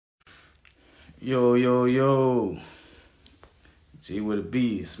Yo, yo, yo. G with a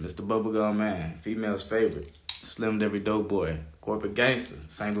B's, Mr. Bubblegum Man, female's favorite, slimmed every dope boy, corporate gangster,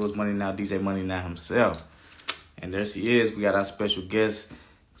 St. Louis Money Now, DJ Money Now himself. And there she is. We got our special guest.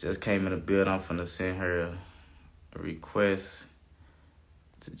 Just came in the building. I'm finna send her a request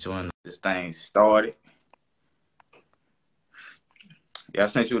to join this thing started. Yeah, I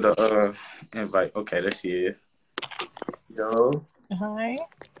sent you the invite. Okay, there she is. Yo, Hi.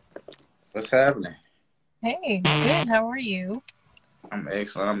 what's happening? Hey, good. How are you? I'm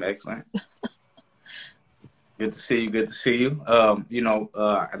excellent. I'm excellent. Good to see you. Good to see you.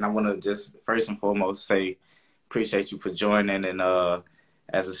 And I want to just first and foremost say appreciate you for joining and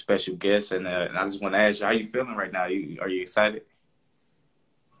as a special guest. And I just want to ask you, how you feeling right now? Are you excited?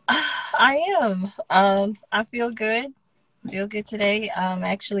 I am. I feel good. Feel good today.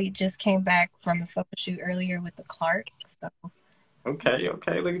 Actually just came back from a photo shoot earlier with the Clark. So Okay. Look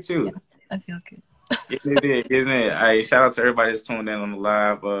at yeah, you. I feel good. Getting it in. Getting it in. All right. Shout out to everybody that's tuned in on the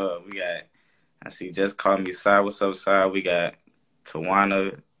live. We got. I see. Just call me Sai. What's up, Sai? We got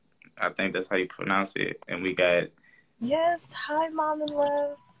Tawana. I think that's how you pronounce it. And we got. Yes. Hi, Mom and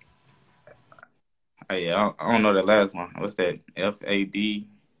Love. Oh yeah. I don't know the last one. What's that? FAD. Hey,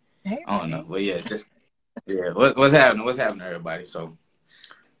 I don't know. babe. But yeah, just yeah. What's happening? What's happening, everybody? So,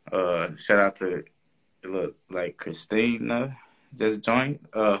 shout out to it look like Christina just joined.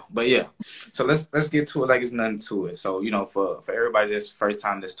 But yeah. So let's get to it like it's nothing to it. So for everybody that's first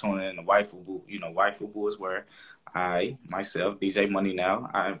time that's tuning in, the Waifu Boo. Waifu Boo is where I myself, DJ Money Now,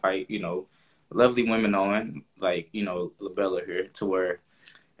 I invite lovely women on like Labella here to where.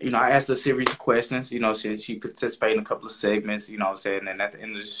 I asked her a series of questions. She participated in a couple of segments. What I'm saying, and at the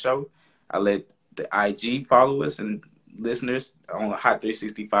end of the show, I let the IG followers and listeners on Hot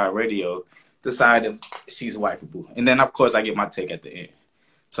 365 Radio decide if she's wifeable. And then, of course, I get my take at the end.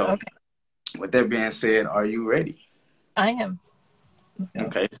 So, Okay. with that being said, are you ready? I am. Let's go.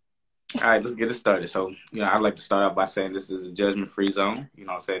 Okay. All right, let's get it started. So, I'd like to start out by saying this is a judgment-free zone. What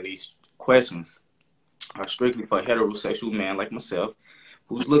I'm saying? These questions are strictly for heterosexual men like myself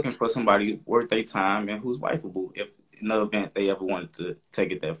who's looking for somebody worth their time and who's wifeable if in the event they ever wanted to take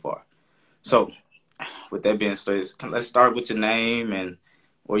it that far. So, with that being said, let's start with your name and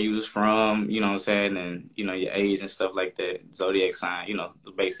where you was from, what I'm saying, and, your age and stuff like that, zodiac sign,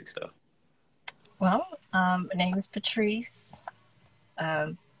 the basic stuff. Well, my name is Patrice.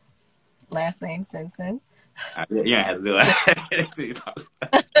 Um, Last name Simpson. You don't have to do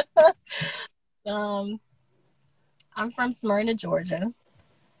it. Um, I'm from Smyrna, Georgia.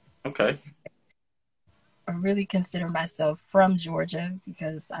 Okay. I really consider myself from Georgia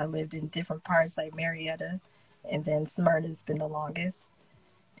because I lived in different parts like Marietta, and then Smyrna's been the longest.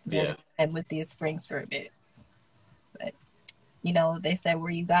 And then Yeah. I lived in Springs for a bit. But they say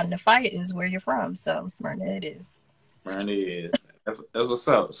where you got in a fight is where you're from. So Smyrna it is. Randy is. That's what's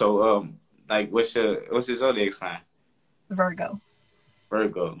up. So, like, what's your zodiac sign? Virgo.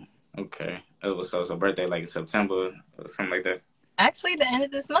 Virgo. Okay. That's what's up. So, birthday like in September or something like that. Actually, the end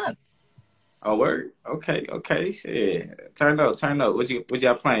of this month. Oh, word. Okay. Shit. Turn up. What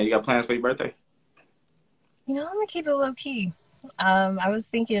y'all playing? You got plans for your birthday? I'm gonna keep it low key. I was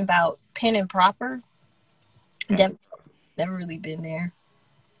thinking about Pen and Proper. Okay. Never really been there,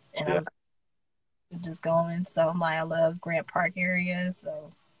 and I Yeah. was just going. So I'm like, I love Grant Park area, so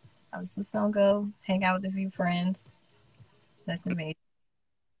I was just gonna go hang out with a few friends. Nothing major.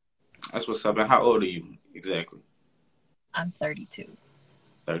 That's what's up. And how old are you exactly? I'm 32.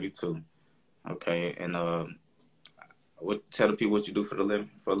 32. Okay. And what tell the people what you do for a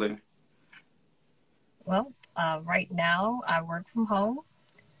living? Well, right now I work from home,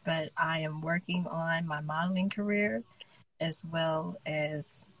 but I am working on my modeling career as well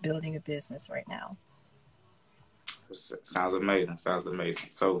as building a business right now. Sounds amazing.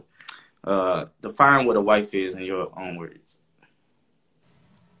 So, define what a wife is in your own words.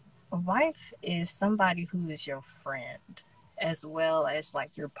 A wife is somebody who is your friend as well as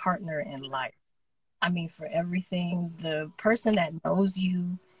like your partner in life. I mean, for everything, the person that knows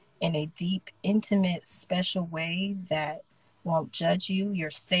you in a deep, intimate, special way that won't judge you,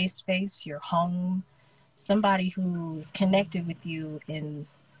 your safe space, your home, somebody who's connected with you in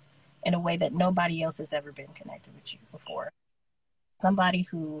a way that nobody else has ever been connected with you before. Somebody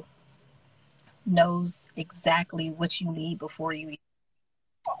who knows exactly what you need before you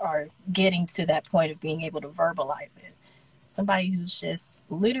are getting to that point of being able to verbalize it. Somebody who's just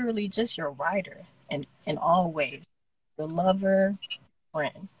literally just your rider in all ways. The lover,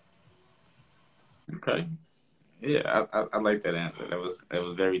 friend. Okay. Yeah, I like that answer. That was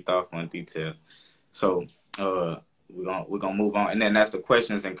very thoughtful and detailed. So, we're gonna move on, and then as the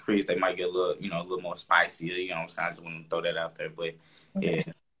questions increase, they might get a little more spicier. You know what I'm saying? I just want to throw that out there, but yeah, Okay.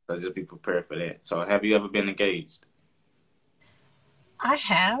 so just be prepared for that. So, have you ever been engaged? I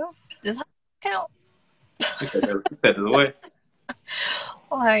have. Does that count? You said the what?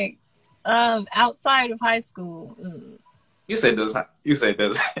 Like, outside of high school. You said does.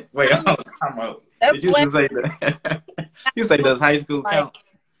 Wait, I I'm mean, talking about. that's Did you what just say that? You say does high school like. count?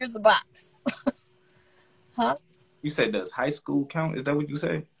 Here's the box, huh? You said does high school count? Is that what you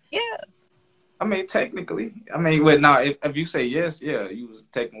say? Yeah. I mean, technically. I mean, well, no. If you say yes, yeah, you was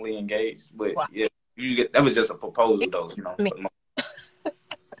technically engaged. But Well, yeah, you get that was just a proposal, though. I mean, For the most.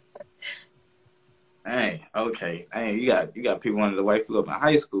 Hey, okay. Hey, you got people under the wife up in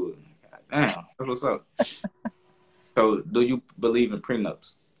high school. Damn, that's what's up. So, do you believe in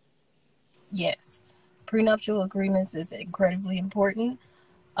prenups? yes. Prenuptial agreements is incredibly important.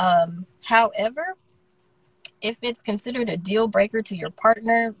 However, if it's considered a deal breaker to your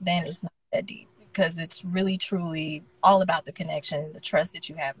partner, then it's not that deep because it's really truly all about the connection and the trust that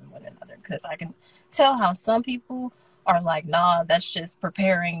you have in one another. Because I can tell how some people are like, nah, that's just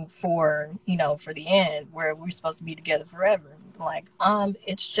preparing for, for the end where we're supposed to be together forever. Like,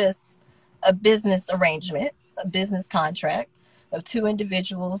 it's just a business arrangement, a business contract of two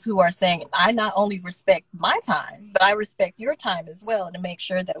individuals who are saying, I not only respect my time, but I respect your time as well to make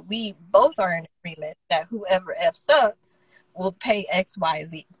sure that we both are in agreement that whoever F's up will pay X, Y,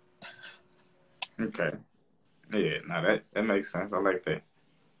 Z. Okay. Yeah, no, that makes sense. I like that.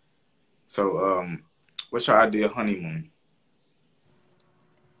 So, what's your ideal honeymoon?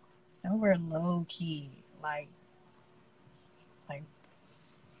 Somewhere low key, like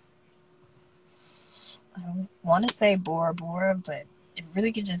I want to say Bora Bora, but it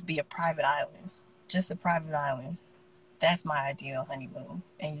really could just be a private island, just a private island. That's my ideal honeymoon,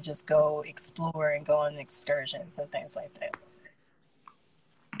 and you just go explore and go on excursions and things like that.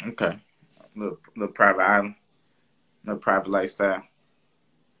 Okay, little private island, little private lifestyle.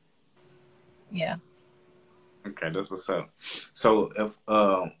 Yeah. Okay, that's what's up. So, if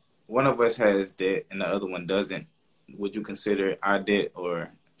one of us has debt and the other one doesn't, would you consider our debt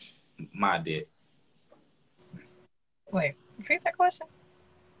or my debt? Wait, repeat that question.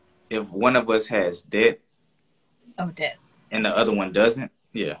 If one of us has debt Oh, death. and the other one doesn't,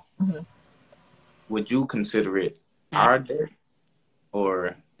 yeah, Mm-hmm. would you consider it our debt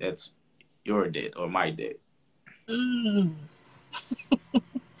or that's your debt or my debt? Mm,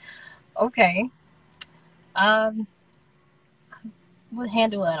 okay. Um, we'll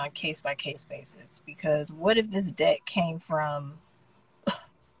handle it on a case by case basis because what if this debt came from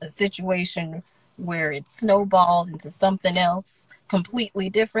a situation where it snowballed into something else completely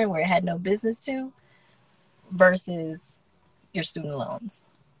different where it had no business to versus your student loans?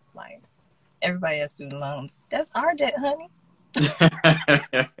 Like, everybody has student loans. That's our debt, honey.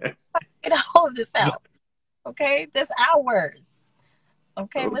 Get all of this out. Okay? That's ours.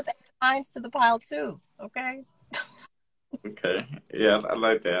 Okay? Let's add mines to the pile too. Okay? Okay, yeah, I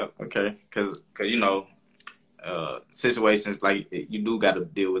like that. Okay, because situations like you do got to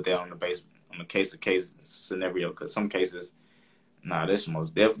deal with that on a case to case scenario. Because some cases, nah, this is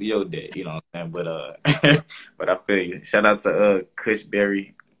most definitely your debt. You know what I'm saying? But but I feel you. Shout out to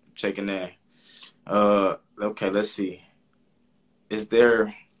Cushberry checking in. Okay, let's see. Is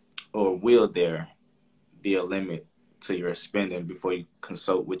there or will there be a limit to your spending before you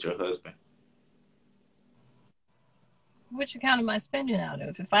consult with your husband? Which account am I spending out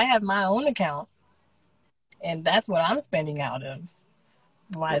of? If I have my own account and that's what I'm spending out of,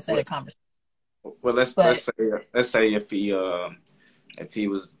 why is that Well, a conversation? well, But let's say if he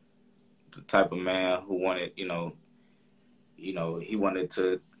was the type of man who wanted he wanted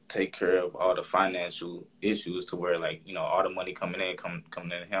to take care of all the financial issues to where like all the money coming in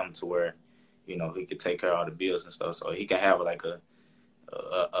him to where he could take care of all the bills and stuff so he can have like a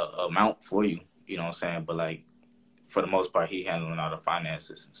amount for you, you know what I'm saying, but like for the most part he handling all the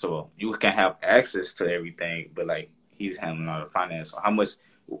finances so you can have access to everything but like he's handling all the finance. So how much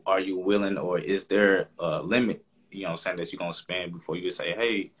are you willing or is there a limit, you know what I'm saying, that you're gonna spend before you say,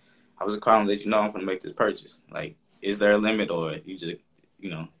 hey, I was calling to let you know I'm gonna make this purchase? Like, is there a limit or you just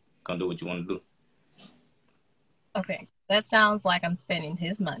gonna do what you want to do? okay, that sounds like I'm spending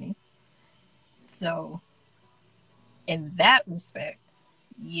his money. So in that respect,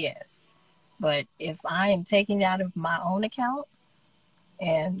 yes. But if I am taking it out of my own account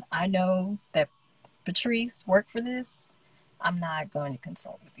and I know that Patrice worked for this, I'm not going to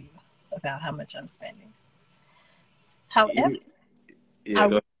consult with you about how much I'm spending. However, Yeah, yeah, I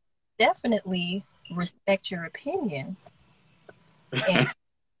go would definitely respect your opinion and ahead.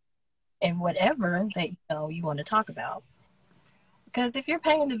 and whatever that you want to talk about. Because if you're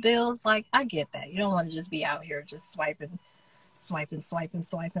paying the bills, like I get that. You don't want to just be out here just swiping,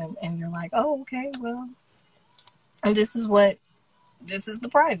 and you're like, oh, okay, well, and this is the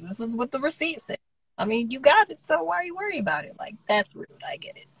price. This is what the receipt said. I mean, you got it, so why are you worried about it? Like, that's rude. I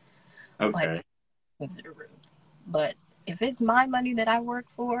get it. Like, Okay. consider rude. But if it's my money that I work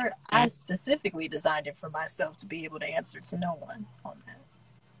for, I specifically designed it for myself to be able to answer to no one on that.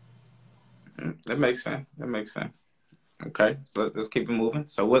 That makes sense. That makes sense. Okay, so let's keep it moving.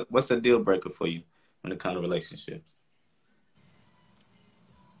 So what's the deal breaker for you when it comes to relationships?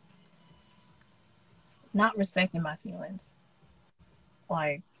 Not respecting my feelings.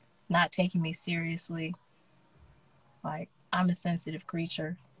 Like, not taking me seriously. Like, I'm a sensitive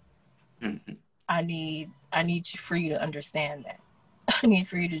creature. Mhm. I need for you to understand that. I need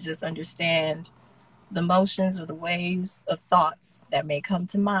for you to just understand the motions or the waves of thoughts that may come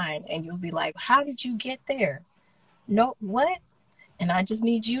to mind, and you'll be like, how did you get there? No, what? And I just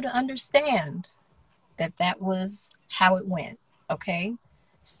need you to understand that that was how it went. Okay,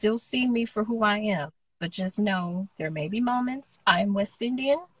 still see me for who I am, but just know there may be moments, I'm West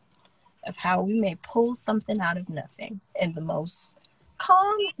Indian, of how we may pull something out of nothing in the most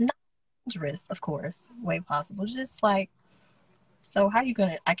calm, not dangerous, of course, way possible. Just like, so how you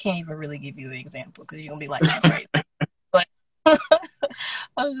gonna, I can't even really give you an example because you're gonna be like, she crazy. But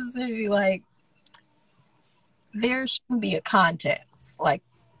I'm just gonna be like, there shouldn't be a context. Like,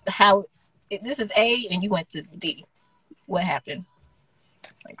 how this is A and you went to D. What happened?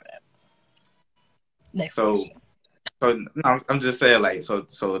 Like that. Next So question. so no, I'm just saying like so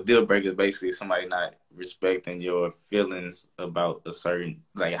a deal breaker is basically somebody not respecting your feelings about a certain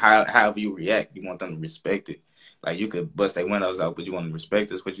like however you react, you want them to respect it. Like you could bust their windows out, but you want to respect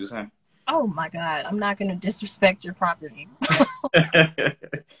this. What you saying? Oh my God, I'm not gonna disrespect your property.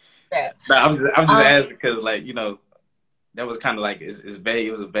 That. No, I'm just Um. asking because like that was kind of like it's vague.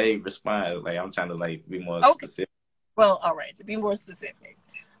 It was a vague response. Like I'm trying to like be more Okay. specific. Well, all right. To be more specific,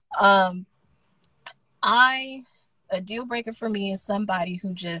 um, I a deal breaker for me is somebody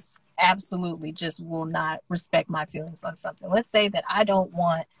who just absolutely just will not respect my feelings on something. Let's say that I don't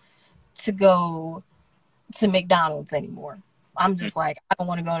want to go to McDonald's anymore. I'm just like, I don't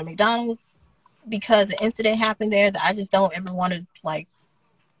want to go to McDonald's because an incident happened there that I just don't ever want to like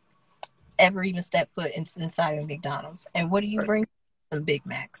ever even step foot inside of McDonald's. And what do you Right. bring? Some Big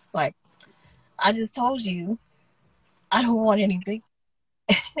Macs. Like, I just told you I don't want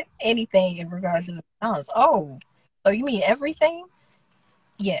anything in regards to McDonald's. Oh, so you mean everything?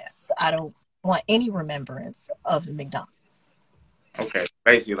 Yes, I don't want any remembrance of McDonald's. Okay.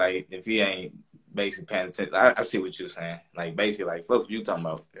 Basically, like if he ain't basically paying attention, I see what you're saying. Like basically, like fuck what you talking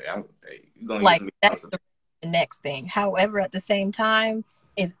about. You gonna get Like, some. that's the next thing. However, at the same time,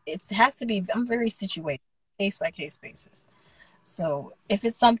 it has to be, I'm very situated, case by case basis. So if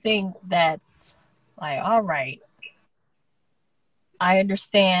it's something that's like, all right, I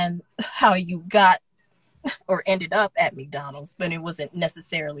understand how you got or ended up at McDonald's, but it wasn't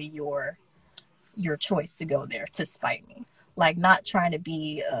necessarily your choice to go there to spite me. Like, not trying to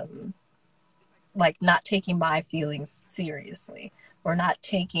be like, not taking my feelings seriously, or not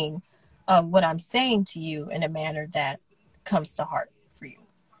taking what I'm saying to you in a manner that comes to heart for you.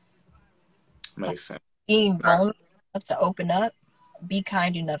 Like, Makes sense. being All right. vulnerable enough to open up, be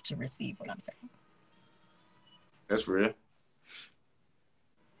kind enough to receive what I'm saying. That's real.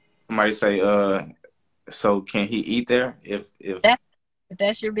 Somebody say, so can he eat there if That if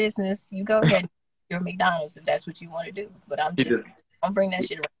that's your business, you go ahead and your McDonald's if that's what you want to do. But I'm he just, just don't bring that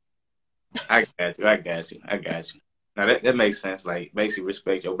shit around. I got you. Now that makes sense. Like basically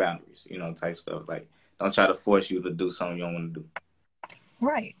respect your boundaries, type stuff. Like don't try to force you to do something you don't want to do.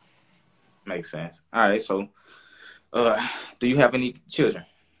 Right. Makes sense. All right, so uh do you have any children?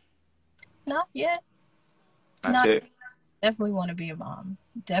 Not yet. Not Not yet. definitely want to be a mom.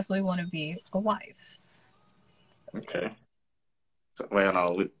 Definitely want to be a wife. So, yeah. Okay. So wait,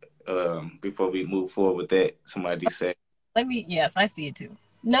 hold on. Before we move forward with that, somebody said, Yes, I see it too.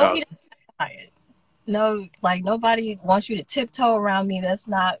 No, uh, he doesn't buy it. No, like, nobody wants you to tiptoe around me. That's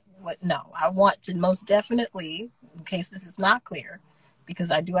not what, no. I want to most definitely, in case this is not clear,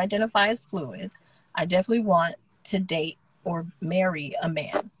 because I do identify as fluid, I definitely want to date or marry a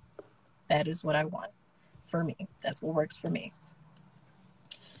man. That is what I want for me. That's what works for me.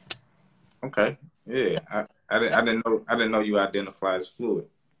 okay, yeah. I didn't know you identify as fluid.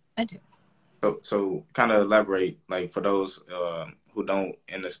 I do. So kind of elaborate, like for those who don't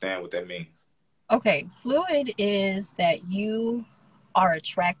understand what that means. Okay, fluid is that you are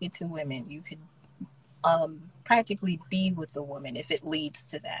attracted to women. You could practically be with the woman if it leads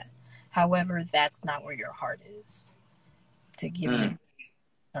to that. However, that's not where your heart is, to give you Mm,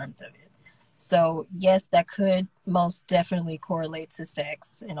 terms of it. So, yes, that could most definitely correlate to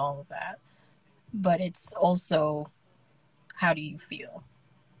sex and all of that. But it's also, how do you feel?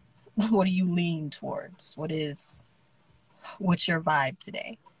 What do you lean towards? What's your vibe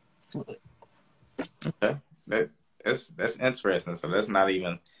today? Fluid. okay. That that's interesting. So that's not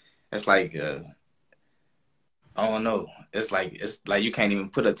even. It's like I don't know. It's like you can't even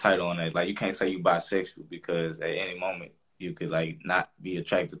put a title on it. Like you can't say you bisexual because at any moment you could like not be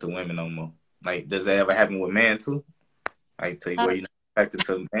attracted to women no more. Like, does that ever happen with men too? Like to Uh, where you're not attracted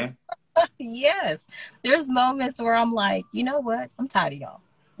to a man? yes. There's moments where I'm like, you know what? I'm tired of y'all.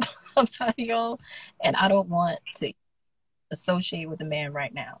 I'm tired of y'all. And I don't want to associate with a man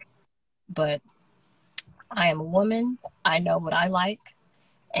right now. But I am a woman. I know what I like.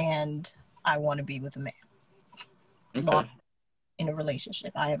 And I want to be with a man long Okay. in a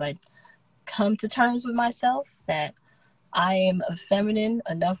relationship. I have come to terms with myself that I am a feminine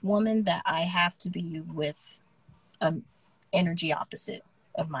enough woman that I have to be with an energy opposite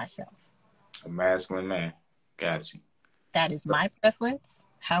of myself. A masculine man. Got you. That is my preference.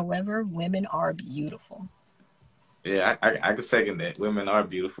 However, women are beautiful. Yeah, I can second that. Women are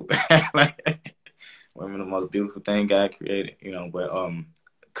beautiful. Like, women are the most beautiful thing God created, you know. But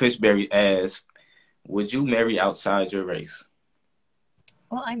Cushberry asked, "Would you marry outside your race?"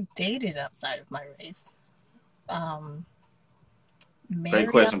 Well, I've dated outside of my race. Um, Great marry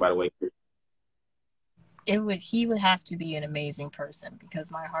question, by the way. he would have to be an amazing person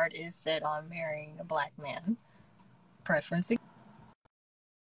because my heart is set on marrying a black man. Preference.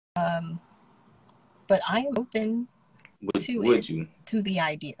 Um, but I am open Would to it, would you? to the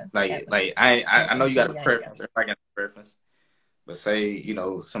idea Like at like least. I know Open you to got a the idea. preference. Everybody got a preference. But say,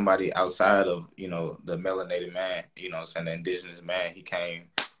 somebody outside of, the melanated man, saying the indigenous man, he came,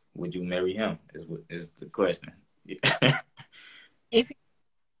 would you marry him? Is the question.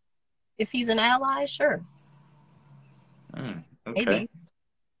 If he's an ally, sure, Okay. maybe.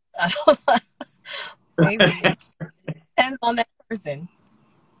 I don't, maybe it just depends on that person.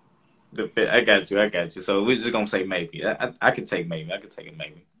 I got you. I got you. So we're just gonna say maybe. I could take maybe. I could take it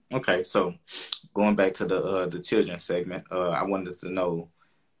maybe. Okay. So going back to the children segment, I wanted to know,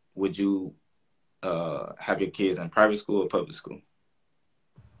 would you have your kids in private school or public school?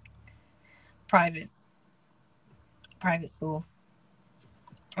 Private, private school,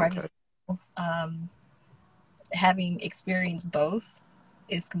 private Okay. school. Having experienced both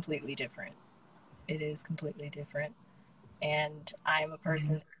is completely different. It is completely different, and I'm a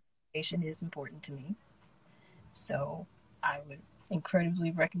person. Education is important to me, so I would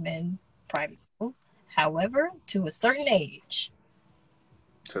incredibly recommend private school. However, to a certain age,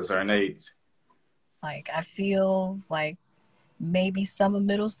 To a certain age. like I feel like maybe some of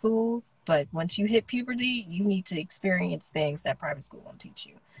middle school, but once you hit puberty, you need to experience things that private school won't teach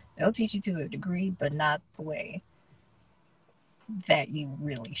you. They'll teach you to a degree, but not the way that you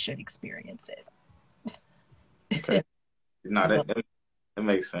really should experience Okay. it. No, that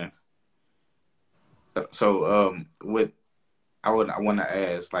makes sense. So what I want to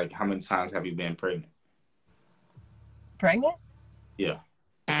ask, like, how many times have you been pregnant? Pregnant? Yeah.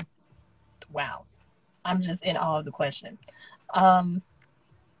 Wow. I'm just in awe of the question. Um,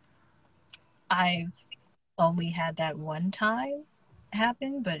 I've only had that one time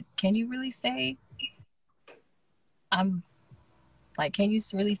happen, but can you really say I'm like, can you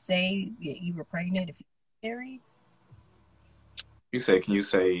really say that you were pregnant if you miscarried? Can you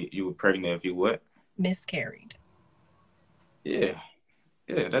say you were pregnant if you what? Miscarried. Yeah.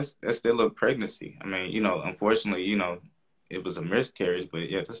 Yeah, that's still a pregnancy. I mean, unfortunately, it was a miscarriage, but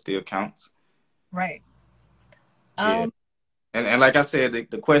yeah, that still counts. Right. Yeah. Um, And like I said,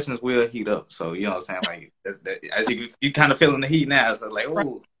 the questions will heat up. So, you know what I'm saying? Like, as you kind of feeling the heat now. So, like, right.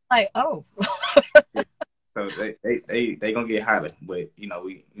 oh, Like, oh, yeah. So they gonna get hotter. But,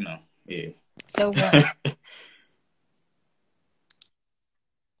 yeah. so what?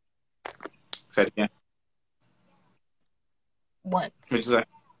 Say it again. Once. What'd you say?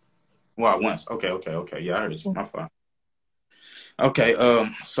 Well, once. Okay. Yeah, I heard you. My fault. Okay,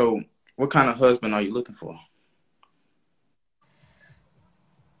 so what kind of husband are you looking for?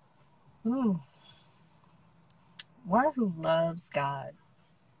 Ooh, one who loves God,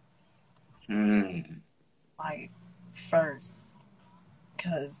 Hmm. like, first.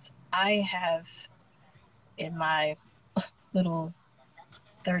 Because I have, in my little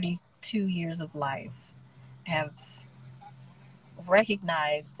 32 years of life, have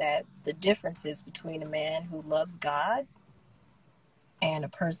recognized that the differences between a man who loves God and a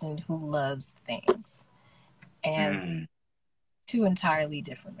person who loves things, and Hmm. two entirely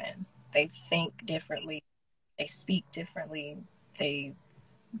different men. They think differently. They speak differently. They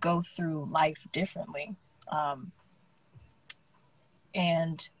go through life differently. Um,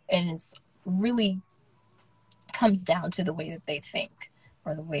 and it's really comes down to the way that they think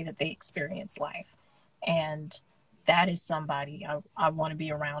or the way that they experience life. And that is somebody I want to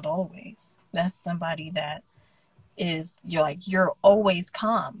be around always. That's somebody that is, you're always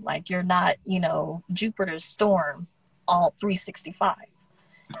calm. Like you're not, Jupiter's storm all 365.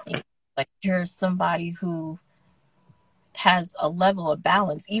 Like you're somebody who has a level of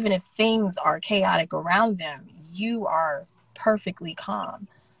balance. Even if things are chaotic around them, you are perfectly calm.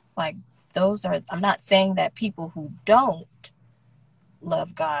 Like I'm not saying that people who don't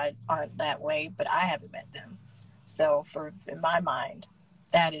love God aren't that way, but I haven't met them. So in my mind,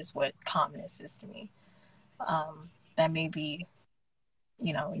 that is what calmness is to me. That may be,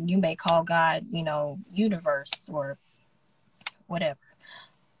 and you may call God, universe or whatever.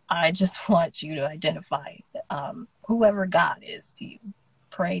 I just want you to identify whoever God is to you.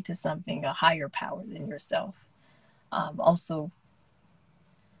 Pray to something, a higher power than yourself. Also,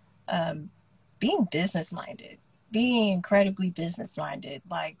 being business minded, being incredibly business minded.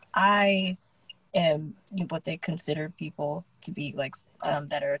 Like I am what they consider people to be like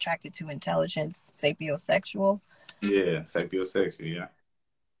that are attracted to intelligence, sapiosexual. Yeah, sapiosexual. Yeah.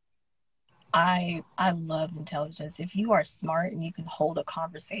 I love intelligence. If you are smart and you can hold a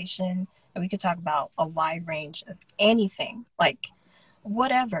conversation, and we could talk about a wide range of anything, like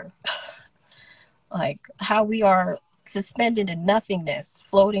whatever, like how we are suspended in nothingness,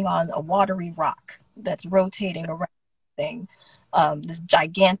 floating on a watery rock that's rotating around thing, this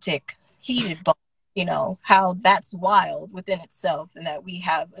gigantic heated ball, how that's wild within itself, and that we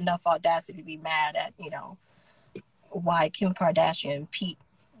have enough audacity to be mad at, why Kim Kardashian and Pete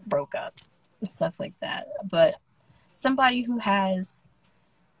broke up and stuff like that. But somebody who has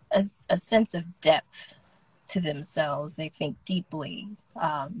a sense of depth to themselves, they think deeply,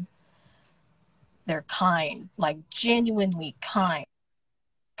 they're kind, like genuinely kind.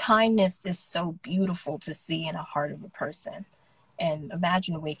 Kindness is so beautiful to see in a heart of a person. And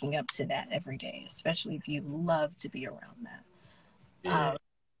imagine waking up to that every day, especially if you love to be around that. Yeah.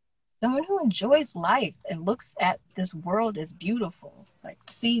 Someone who enjoys life and looks at this world as beautiful, like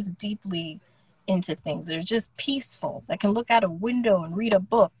sees deeply into things that are just peaceful, that can look out a window and read a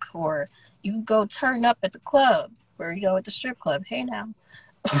book, or you can go turn up at the club or, at the strip club. Hey now.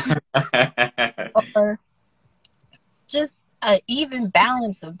 Or just an even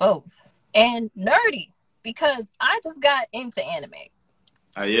balance of both. And nerdy, because I just got into anime.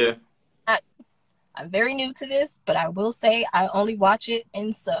 Oh yeah. I'm very new to this, but I will say I only watch it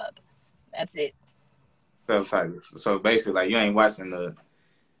in sub. That's it. Subtitles. So basically, like you ain't watching the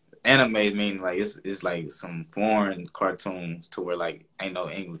anime. Mean like it's like some foreign cartoons to where like ain't no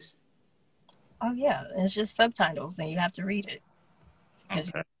English. Oh yeah, it's just subtitles, and you have to read it because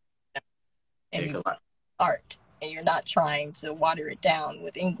Okay. and Yeah, you 'cause I, art, and you're not trying to water it down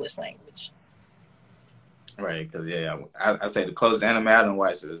with English language. right. Because yeah, I say the closest anime I don't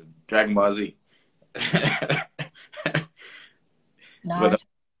watch is Dragon Ball Z. But Naruto,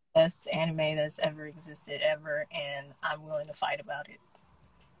 best anime that's ever existed ever, and I'm willing to fight about it.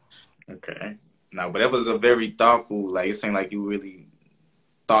 okay. No, but that was a very thoughtful. Like it seemed like you really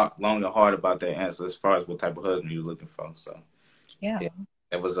thought long and hard about that answer as far as what type of husband you were looking for. So Yeah, yeah,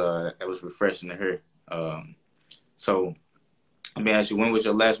 that was refreshing to hear. So let me ask you, when was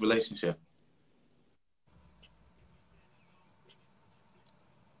your last relationship?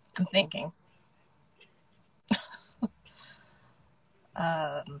 I'm thinking.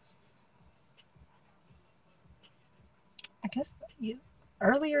 Um, I guess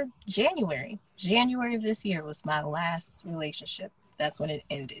earlier January of this year was my last relationship. That's when it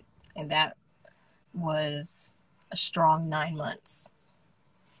ended, and that was a strong 9 months.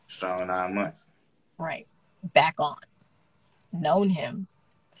 Strong 9 months. Right, back on. Known him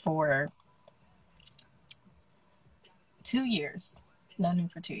for 2 years. Known him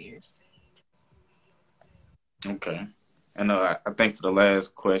for 2 years. Okay. And I think for the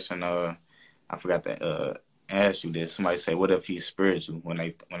last question, I forgot to ask you this. Somebody said, "What if he's spiritual?" When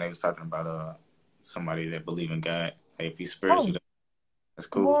they was talking about somebody that believe in God. Hey, if he's Oh, spiritual, that's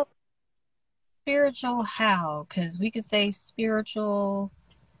cool. well, spiritual how? Because we could say spiritual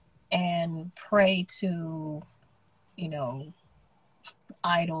and pray to, you know,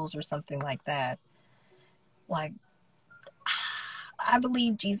 idols or something like that. Like, I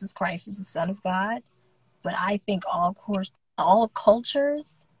believe Jesus Christ is the Son of God, but I think all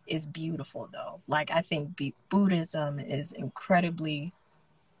cultures is beautiful though. Like, I think Buddhism is incredibly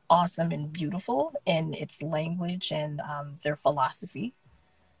awesome and beautiful in its language and their philosophy.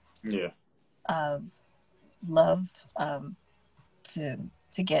 Yeah. uh, love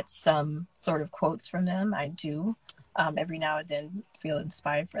to get some sort of quotes from them. I do every now and then feel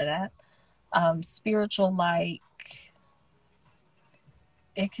inspired for that. Spiritual, like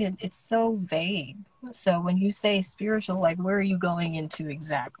it's so vague. So when you say spiritual, like where are you going into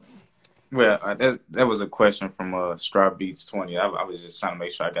exactly? Well, that was a question from Straw Beats 20. I was just trying to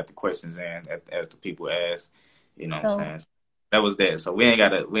make sure I got the questions in as the people asked. You know what I'm So saying? So that was that. So we ain't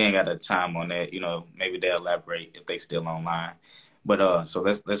gotta chime on that. You know, maybe they'll elaborate if they still online. But so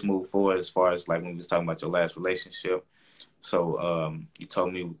let's move forward as far as like when we was talking about your last relationship. So you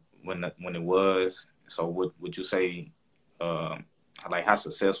told me when it was. So would you say like how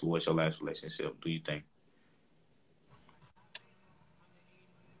successful was your last relationship? Do you think?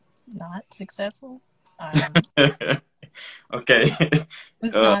 not successful. Okay. It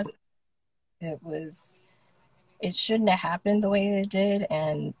was Uh, not. It was. It shouldn't have happened the way it did,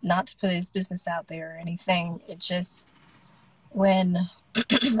 and not to put his business out there or anything. It just when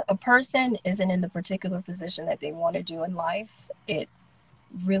a person isn't in the particular position that they want to do in life, it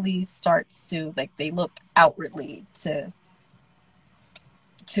really starts to like they look outwardly to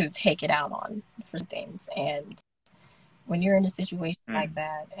take it out on for things. And when you're in a situation like mm,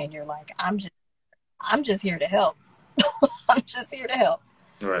 that and you're like, I'm just here to help. I'm just here to help.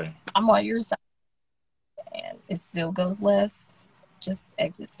 right. I'm on your side and it still goes left, just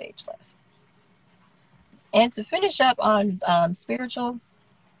exit stage left. And to finish up on spiritual,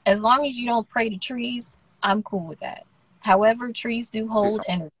 as long as you don't pray to trees, I'm cool with that. However, trees do It's hold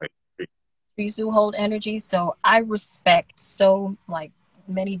energy. Trees do hold energy, so I respect so like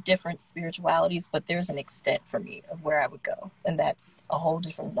many different spiritualities, but there's an extent for me of where I would go, and that's a whole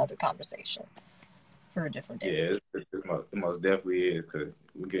different another conversation for a different day. Yeah, it most definitely is because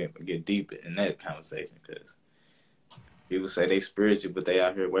we get deep in that conversation because people say they spiritual, but they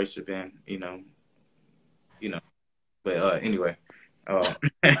out here worshiping, you know. But anyway,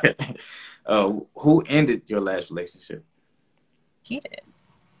 uh, who ended your last relationship? He did.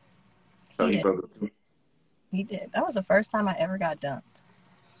 So He he did. broke up. He did. That was the first time I ever got dumped.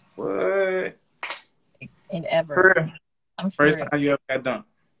 What? And ever. For I'm for first real. time you ever got done?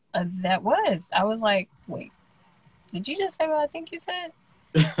 That was. I was like, wait, did you just say what I think you said?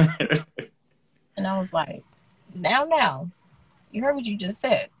 And I was like, now. You heard what you just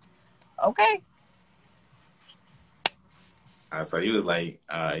said. Okay. So he was like,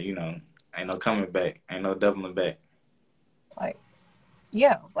 ain't no coming back, ain't no doubling back. Like,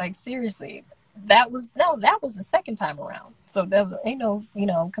 yeah, like seriously. That was the second time around. So there ain't no,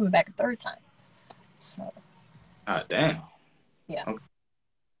 coming back a third time. So Ah, damn. yeah. Okay.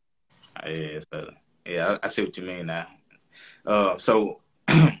 Yeah, so yeah, I see what you mean now. So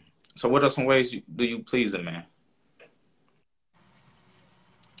so what are some ways do you please a man?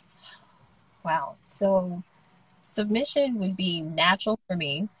 Wow. So submission would be natural for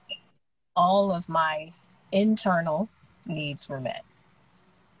me. All of my internal needs were met.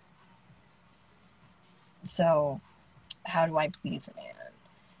 So how do I please a man?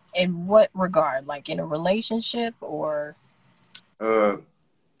 In what regard? Like in a relationship or Uh,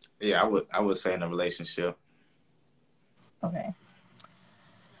 yeah, I would say in a relationship. okay.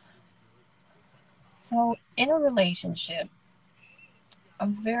 So in a relationship,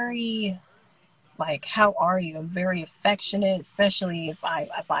 I'm very like, how are you? I'm very affectionate, especially if I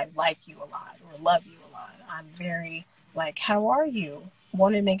like you a lot or love you a lot. I'm very like, how are you?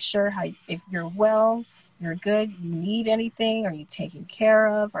 Want to make sure how if you're well, you're good. You need anything? Are you taken care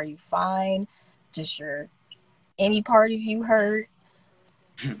of? Are you fine? Does your any part of you hurt?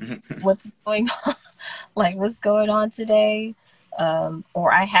 What's going on? Like what's going on today?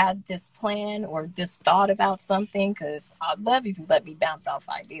 Or I had this plan or this thought about something because I love if you let me bounce off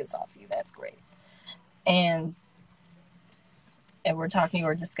ideas off you. That's great. And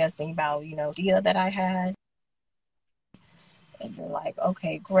we're discussing about, idea that I had, and you're like,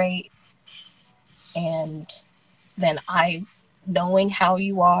 okay, great. And then I, knowing how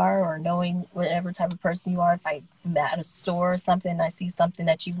you are or knowing whatever type of person you are, if I'm at a store or something, I see something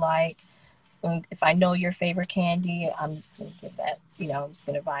that you like, and if I know your favorite candy, I'm just gonna give that, I'm just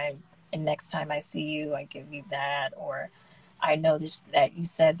gonna buy it. And next time I see you, I give you that. Or I know this, that you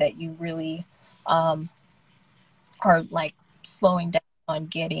said that you really um, are like slowing down on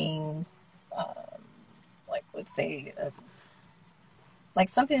getting um, like let's say like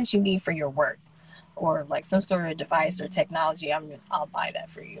something that you need for your work or like some sort of device or technology. I'll buy that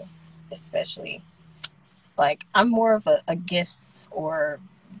for you. Especially like I'm more of a gifts or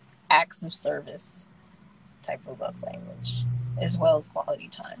acts of service type of love language as well as quality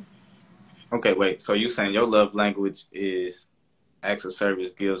time. Okay, wait. So you saying your love language is acts of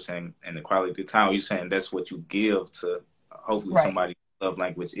service, gifts, and the quality of time. You saying that's what you give to hopefully Right, somebody's love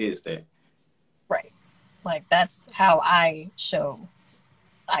language is that. right. Like that's how I show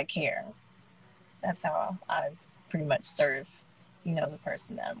I care. That's how I pretty much serve, the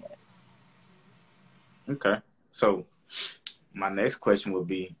person that I'm with. Okay. So my next question would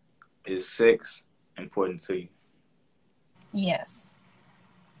be, is sex important to you? Yes,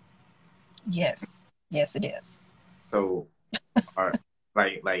 yes, yes, it is. So are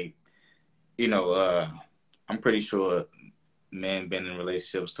like I'm pretty sure men been in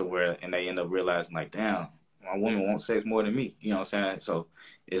relationships to where and they end up realizing like, damn, my woman wants sex more than me. You know what I'm saying? So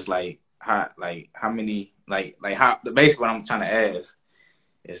it's how many how basically what I'm trying to ask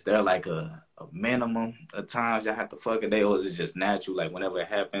is there like a minimum of times y'all have to fuck a day, or is it just natural like whenever it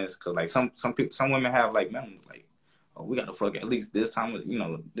happens? Because like some people, some women have like minimums like, oh, we got to fuck at least this time,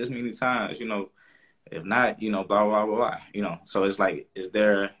 this many times, if not, blah blah blah blah, So it's like, is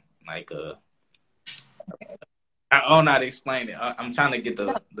there like a I don't know how to explain it. I'm trying to get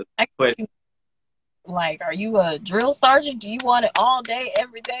No, the I, question. like, are you a drill sergeant? Do you want it all day,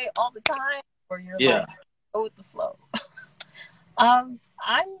 every day, all the time, or you're Yeah, like go with the flow? Um,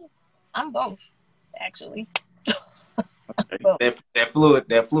 I'm I'm both, actually. Both. that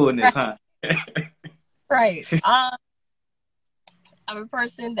fluidness, huh? Right. I'm a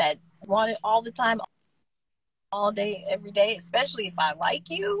person that want it all the time, all day, every day. Especially if I like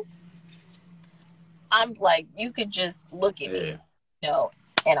you, I'm like, you could just look at me, Yeah,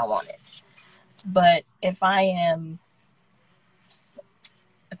 and I want it. But if my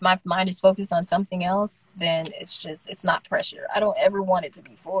mind is focused on something else, then it's not pressure. I don't ever want it to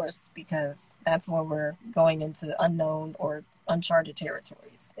be forced because that's when we're going into unknown or uncharted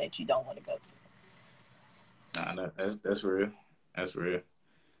territories that you don't want to go to. nah, that's real. That's real.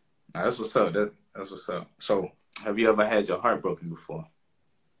 Nah, that's what's up. That's what's up. So, have you ever had your heart broken before?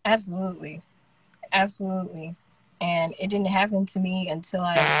 Absolutely. Absolutely. And it didn't happen to me until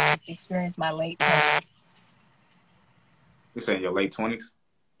I experienced my late 20s. You say in your late 20s?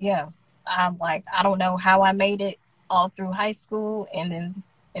 Yeah. I'm like, I don't know how I made it all through high school and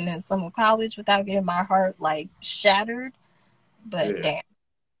then some of college without getting my heart like shattered. But Yeah. damn.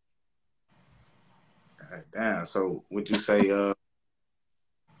 Damn. So, would you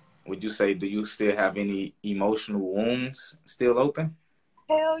say, do you still have any emotional wounds still open?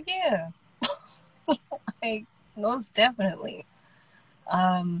 Hell yeah. Like, most definitely.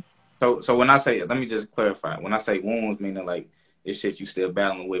 Um, So when I say, let me just clarify. When I say wounds, meaning like it's shit you still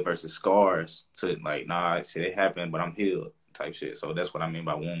battling with versus scars to like, nah, shit, it happened, but I'm healed type shit. So that's what I mean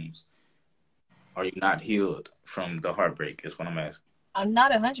by wounds. Are you not healed from the heartbreak? Is what I'm asking. I'm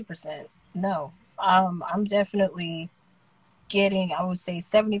not 100%. No. I'm definitely getting, I would say,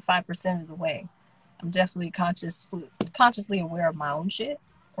 75% of the way. I'm definitely consciously aware of my own shit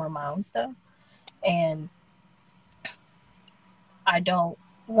or my own stuff. And I don't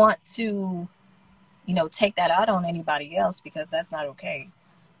want to, take that out on anybody else because that's not okay.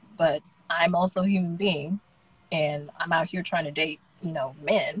 But I'm also a human being and I'm out here trying to date,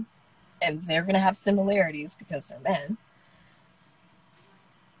 men, and they're going to have similarities because they're men.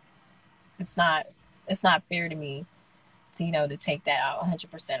 It's not it's not fair to me to, to take that out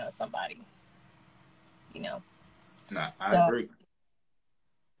 100% on somebody, you know. Nah, I So, agree.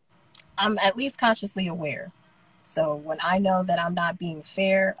 I'm at least consciously aware. So, when I know that I'm not being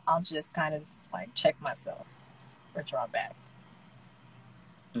fair, I'll just kind of like check myself or draw back.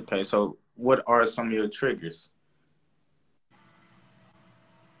 Okay, so what are some of your triggers?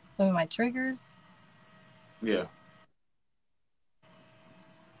 Some of my triggers, Yeah,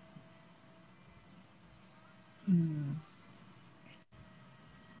 mm,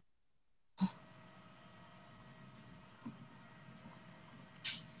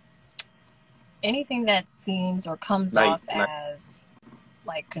 anything that seems or comes off like as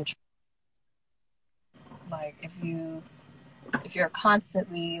like control, like if you're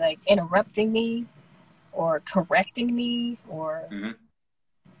constantly like interrupting me or correcting me or mhm.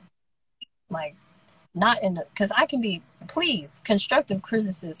 like not in because I can be, please, constructive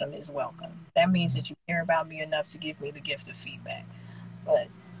criticism is welcome. That means that you care about me enough to give me the gift of feedback. But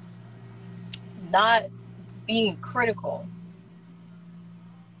not being critical,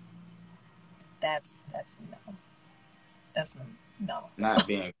 that's no. That's no. Not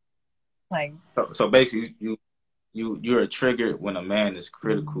being Like, so basically you're triggered when a man is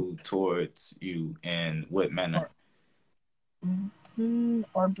critical towards you in what manner? or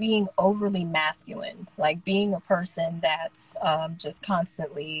or being overly masculine, like being a person that's just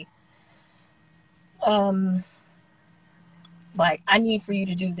constantly um like, I need for you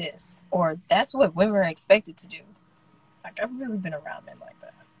to do this, or that's what women are expected to do. Like, I've really been around men like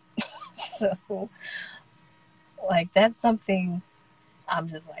that. So, like, that's something I'm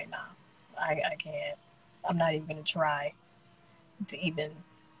just like, nah, I can't. I'm not even gonna try to even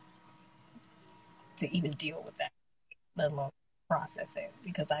deal with that, let alone process it,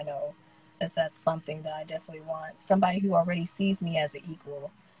 because I know that's something that I definitely want. Somebody who already sees me as an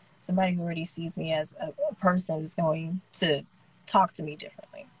equal, somebody who already sees me as a person who's going to talk to me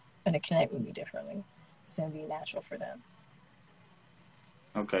differently and to connect with me differently. It's gonna be natural for them.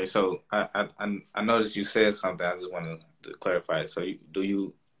 Okay, so I noticed you said something. I just wanted to clarify it. So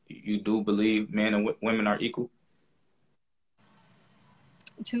you do believe men and women are equal?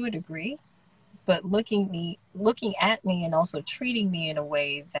 To a degree, but looking at me and also treating me in a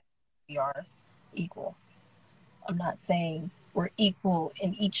way that we are equal. I'm not saying we're equal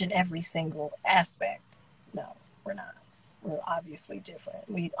in each and every single aspect. No, we're not. We're obviously different.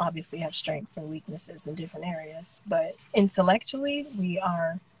 We obviously have strengths and weaknesses in different areas, but intellectually, we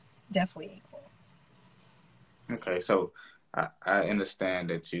are definitely equal. Okay, so I understand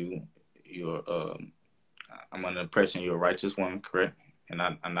that you're I'm under the impression you're a righteous woman, correct? And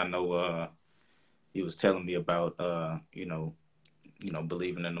I know you was telling me about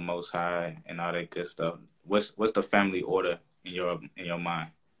believing in the Most High and all that good stuff. What's the family order in your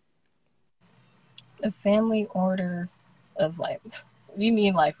mind? A family order of like, you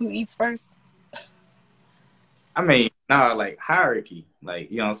mean like who eats first? I mean, no, like hierarchy,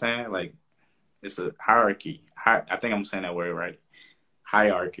 like you know what I'm saying? Like it's a hierarchy. I think I'm saying that word right.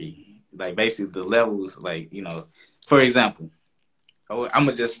 Hierarchy, like basically the levels, like for example, I'm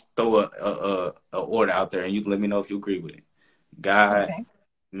gonna just throw a order out there, and you let me know if you agree with it. God, Okay.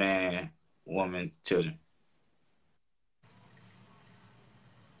 man, woman, children.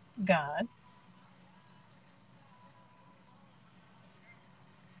 God.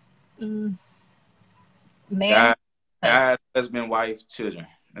 Mm, man. God, Husband. God, husband, wife, children.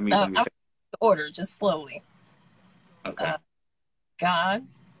 Let me I'm say. order just slowly. Okay. Uh, God,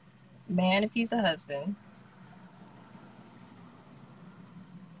 man if he's a husband,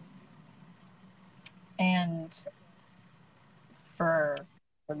 and for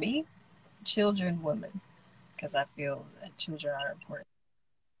me, children, women, because I feel that children are important.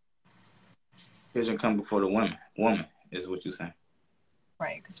 Children come before the woman. Woman is what you're saying.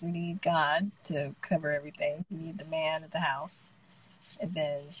 Right, because we need God to cover everything. We need the man of the house, and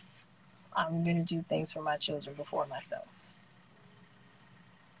then I'm gonna do things for my children before myself.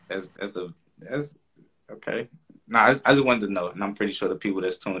 That's okay. No, I just wanted to know, and I'm pretty sure the people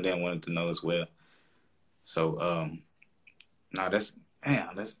that's tuned in wanted to know as well. So, no, that's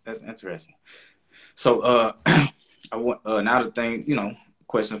interesting. So, I want now the thing,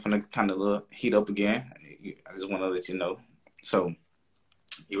 question from the kind of little heat up again. I just want to let you know. So,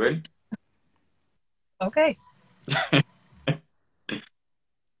 you ready? Okay.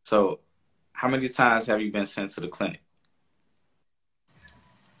 So, how many times have you been sent to the clinic?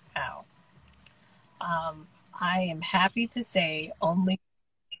 Now, I am happy to say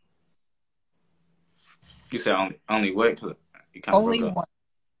You said only what? Because you kind of only broke up. one.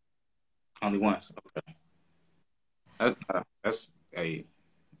 Only once. Okay. That's a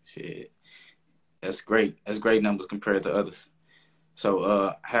shit. That's great. That's great numbers compared to others.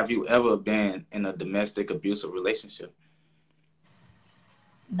 So, have you ever been in a domestic abusive relationship?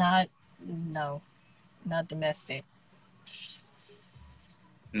 Not no, not domestic.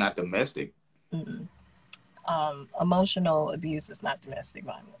 Not domestic. Mm-mm. Emotional abuse is not domestic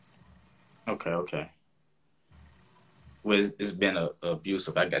violence. Okay, okay. Well, it's been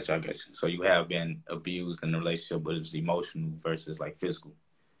abusive. I got you. I got you. So you have been abused in a relationship, but it's emotional versus like physical.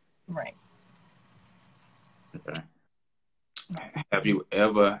 Right. Okay. Right. Have you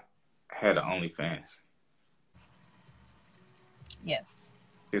ever had an OnlyFans? Yes.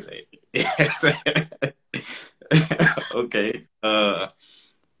 Just say okay.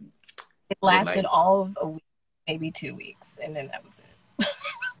 It What lasted all of a week, maybe 2 weeks, and then that was it.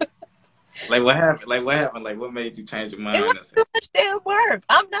 like what happened? Like what happened? Like what made you change your It was mind and say, too much damn work.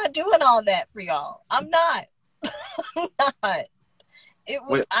 I'm not doing all that for y'all. I'm not. I'm not. It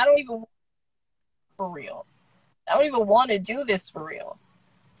was, what? I don't even, for real. I don't even want to do this for real.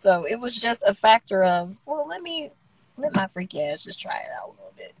 So it was just a factor of, well, let my freaky ass just try it out a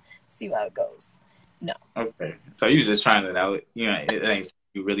little bit, see how it goes. No. Okay, so you was just trying it out. It ain't something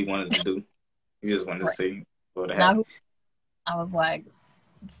you really wanted to do. You just wanted to Right. see what would happen. Now I was like,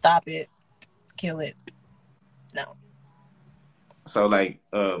 stop it, kill it. No. So like,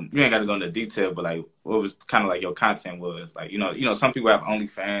 you ain't got to go into detail, but like, what was kind of like your content was like, some people have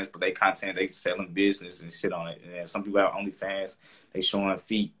OnlyFans, but they content they selling business and shit on it, and then some people have OnlyFans, they showing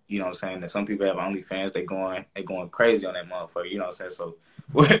feet, you know what I'm saying? And some people have OnlyFans, they going crazy on that motherfucker, you know what I'm saying? So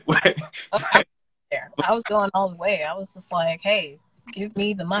what Oh, I was there. I was going all the way. I was just like, hey, give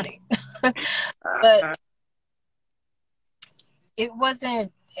me the money. But it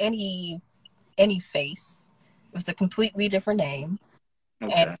wasn't any face. It was a completely different name.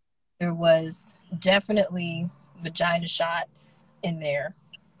 And okay, there was definitely vagina shots in there.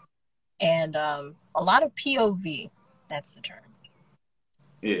 And a lot of POV. That's the term.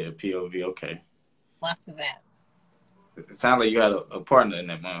 yeah, POV, okay. Lots of that. It sounds like you had a partner in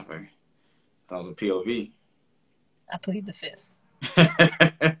that motherfucker. That was a POV. I plead the fifth.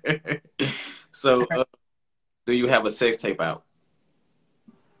 So, do you have a sex tape out?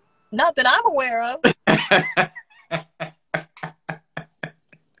 Not that I'm aware of.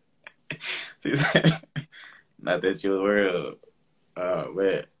 Not that you're aware of.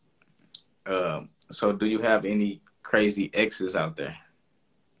 But, so do you have any crazy exes out there?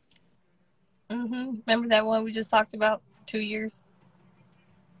 Remember that one we just talked about? 2 years?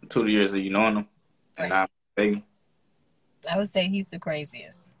 2 years of you knowing them and Right. not dating? I would say he's the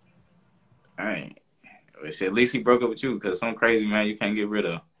craziest. All right. Well, shit, at least he broke up with you because some crazy man you can't get rid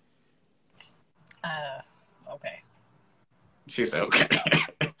of. Uh, okay. She said, okay.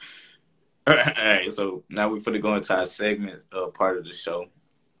 All right. So now we're going to go into our segment part of the show.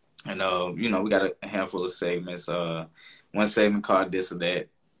 And, we got a handful of segments. One segment called This or That.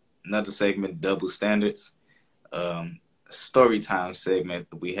 Another segment, Double Standards. Story time segment,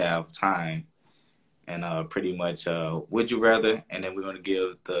 we have time. And pretty much Would You Rather. And then we're going to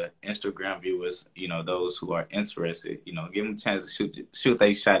give the Instagram viewers, those who are interested, give them a chance to shoot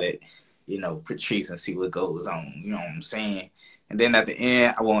they shot at, Treese and see what goes on. You know what I'm saying? And then at the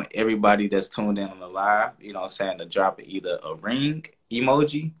end, I want everybody that's tuned in on the live, to drop either a ring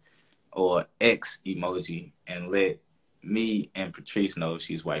emoji or X emoji and let me and Patrice know if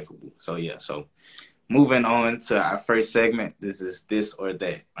she's wifeable. So yeah, so moving on to our first segment. This is This or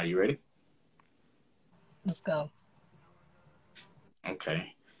That. Are you ready? Let's go.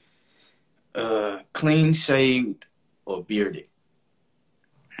 Okay. Clean shaved or bearded?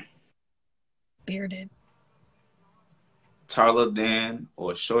 Bearded. Taller than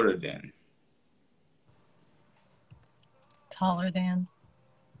or shorter than? Taller than.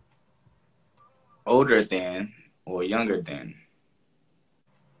 Older than or younger than?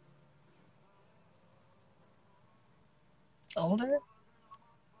 Older?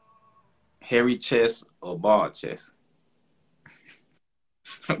 Hairy chest or bald chest?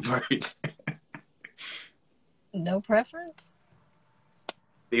 No preference?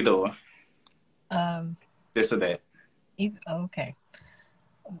 Either or. Um, This or that. okay.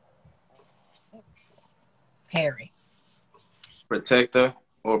 Hairy. Protector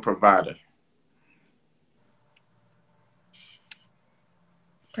or provider?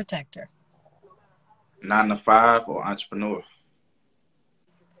 Protector. 9 to 5 or entrepreneur?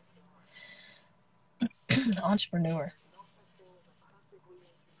 Entrepreneur.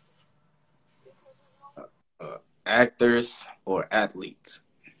 Actors or athletes?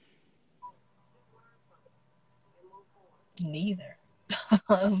 Neither.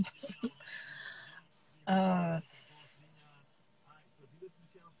 um, uh,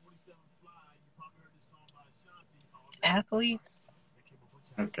 athletes.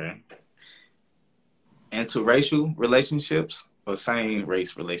 Okay. Interracial relationships or same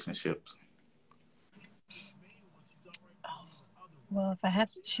race relationships? Well, if I had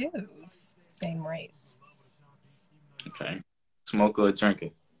to choose, same race. Okay. Smoker or drinker?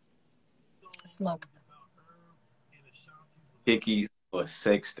 Smoker. Hickeys or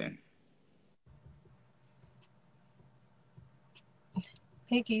sexting?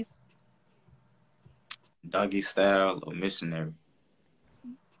 Hickeys. Doggy style or missionary?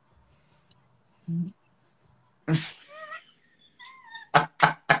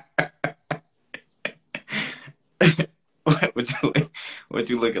 what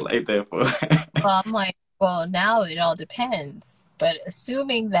you looking like that for? Well, I'm like, well, now it all depends. But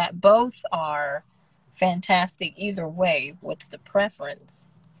assuming that both are fantastic either way, what's the preference?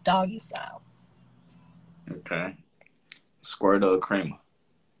 Doggy style. Okay. Squirt or creamer?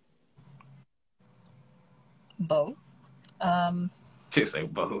 Both. Um, Just say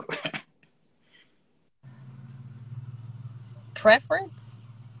both. Preference?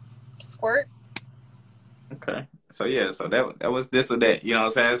 Squirt? Okay. So yeah, so that was this or that. You know what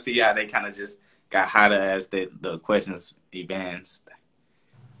I'm saying? See how they kind of just got hotter as the questions advanced.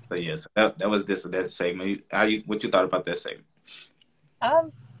 So yeah, so that was this or that segment. What you thought about that segment?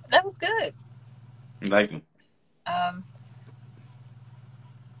 Um, that was good. You liked him? Um,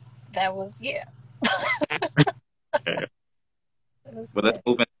 that was yeah. Okay. It was But let's good.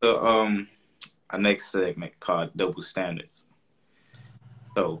 move into our next segment called double standards.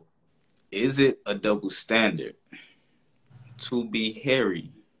 So, is it a double standard to be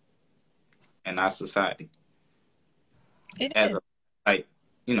hairy in our society It as is. a like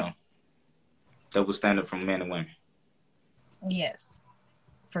you know double standard from men and women? Yes,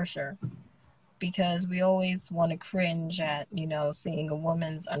 for sure. Because we always want to cringe at, seeing a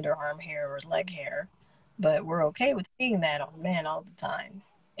woman's underarm hair or leg hair, but we're okay with seeing that on men all the time,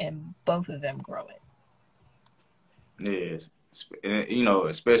 and both of them grow it. Yes, you know,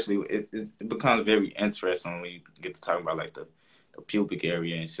 especially it becomes very interesting when you get to talk about like the pubic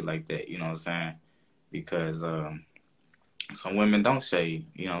area and shit like that. You know what I'm saying? Because some women don't shave.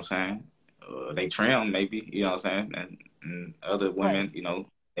 You know what I'm saying? They trim maybe. You know what I'm saying? And other Right. women,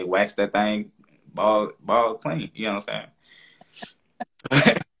 they wax that thing ball clean. You know what I'm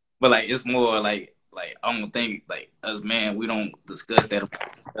saying? But like it's more like I don't think like us man we don't discuss that about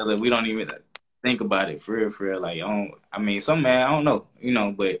each other. We don't even think about it for real, for real. Like I mean some man I don't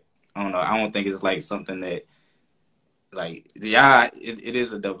know, but I don't know. I don't think it's like something that like yeah it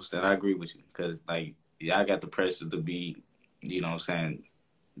is a double standard. I agree with you because like y'all got the pressure to be what I'm saying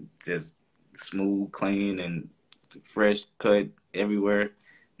just smooth, clean, and fresh cut everywhere.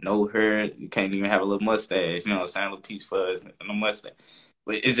 No hair. You can't even have a little mustache. You know what I'm saying? A little peach fuzz and a mustache.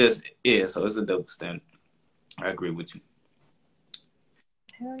 But it's just, yeah, so it's a double standard. I agree with you.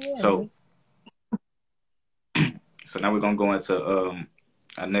 Hell yeah, it So, is. so now we're gonna go into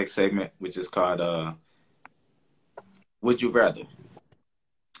our next segment, which is called "Would You Rather."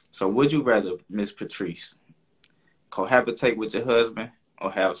 So, would you rather, Miss Patrice, cohabitate with your husband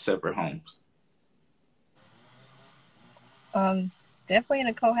or have separate homes? Um, Definitely in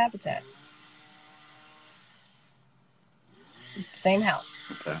a cohabitat, same house.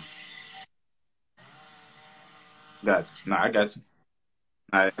 Okay, got you. No, I got you.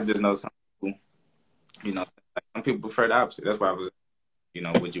 I just know some people, like some people prefer the opposite. That's why I was,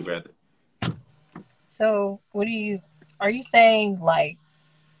 would you rather? So, are you saying like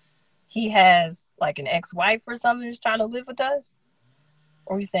he has like an ex-wife or something that's trying to live with us?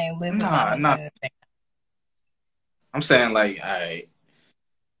 Or are you saying live with my Nah, nah. husband in the same? I'm saying like,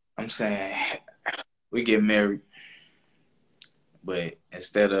 I'm saying we get married, but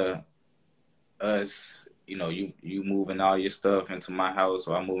instead of us, you moving all your stuff into my house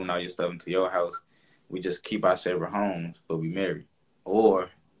or I'm moving all your stuff into your house, we just keep our separate homes, but we marry. Or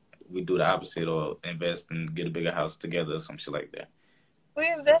we do the opposite or invest and get a bigger house together or some shit like that.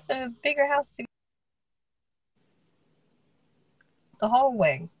 We invest in a bigger house the whole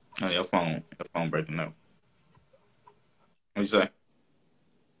way. Oh, your phone breaking up. What you say?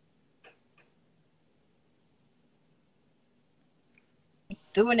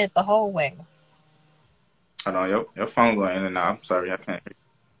 Doing it the whole way. Hold on, your phone going in and out. I'm sorry, I can't hear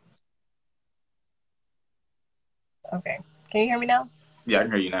Okay. Can you hear me now? you. Yeah, I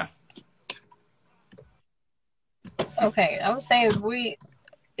can hear you now. Okay. I was saying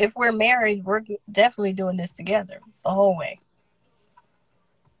if we're married, we're definitely doing this together the whole way.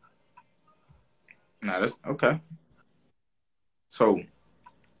 Nah, that's okay. So,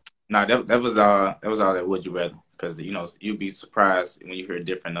 nah, that was all that would you rather because you'd be surprised when you hear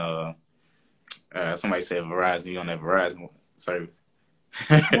different somebody said Verizon, you don't have Verizon service.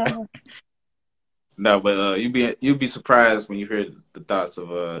 No. No, but you'd be surprised when you hear the thoughts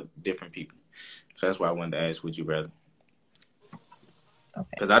of different people. So that's why I wanted to ask, would you rather? Okay.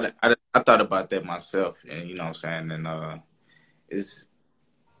 Because I thought about that myself, and you know what I'm saying, and it's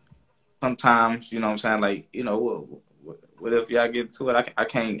sometimes you know what I'm saying, like what if y'all get to it? I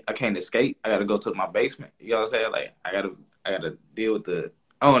can't escape. I got to go to my basement. You know what I'm saying? Like I gotta deal with the.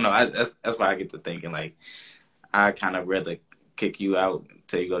 Oh no, that's why I get to thinking like I kind of rather kick you out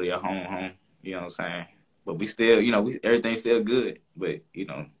until you go to your home. You know what I'm saying? But we still, everything's still good. But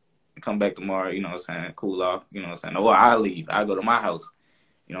come back tomorrow. You know what I'm saying? Cool off. You know what I'm saying? Or I leave. I go to my house.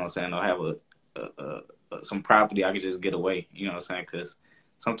 You know what I'm saying? I'll have some property I can just get away. You know what I'm saying? Because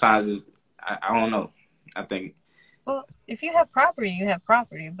sometimes I don't know. I think Well, if you have property, you have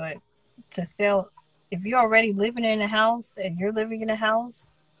property. But to sell, if you're already living in a house and you're living in a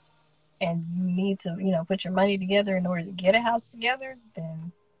house and you need to, put your money together in order to get a house together,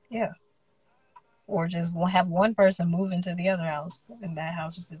 then yeah. Or just have one person move into the other house and that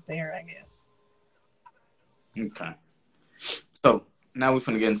house is just there, I guess. okay. So now we're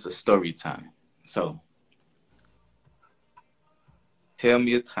gonna get into story time. So tell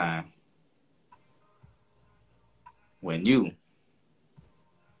me a time when you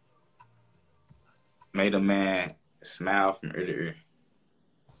made a man smile from ear to ear.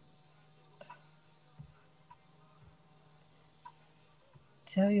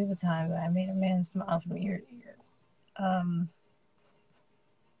 Tell you the time that I made a man smile from ear to ear. Um,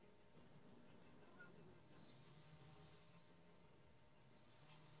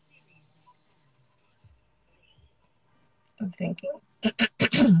 I'm thinking.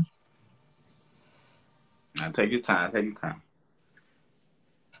 Now take your time. Take your time.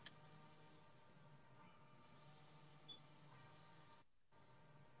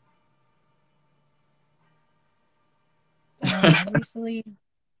 I recently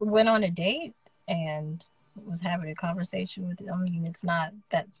went on a date and was having a conversation with. I mean, it's not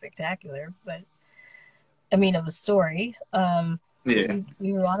that spectacular, but I mean, of a story. Yeah.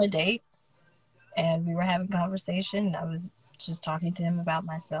 We were on a date and we were having conversation. I was just talking to him about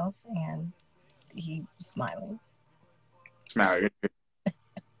myself, and he was smiling. Smile ear to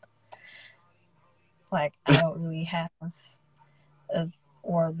Like I don't really have a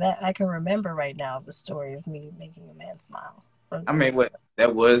or that I can remember right now of a story of me making a man smile from I ear mean, to what ear.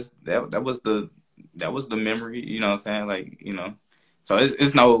 that was the memory. You know what I'm saying? Like, so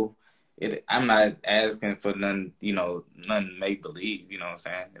it's no. I'm not asking for none. None make believe. You know what I'm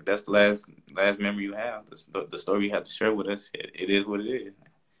saying? If that's the last memory you have, the story you have to share with us, it is what it is.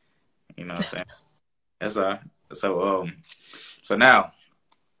 You know what I'm saying? That's all. So now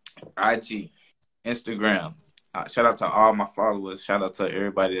IG, Instagram. Shout out to all my followers. Shout out to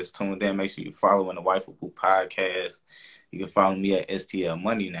everybody that's tuned in. Make sure you following the Wife Pool podcast. You can follow me at STL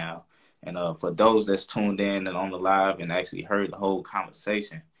Money now. And for those that's tuned in and on the live and actually heard the whole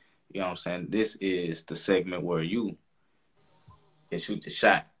conversation, you know what I'm saying? This is the segment where you can shoot your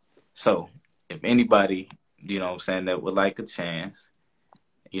shot. So if anybody, you know what I'm saying, that would like a chance,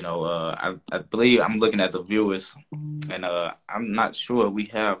 I believe I'm looking at the viewers and I'm not sure we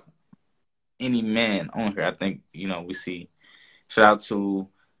have any man on here. I think, we see. Shout out to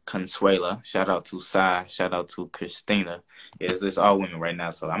Consuela. Shout out to Sai. Shout out to Christina. It's all women right now.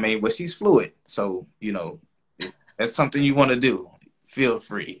 So I mean, but she's fluid. So if that's something you want to do, feel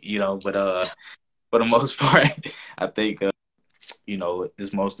free. But for the most part, I think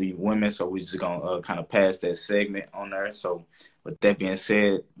it's mostly women. So we're just gonna kind of pass that segment on there. So with that being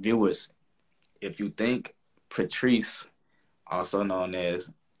said, viewers, if you think Patrice, also known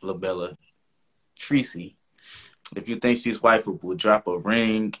as Labella Treese, if you think she's wifeable, drop a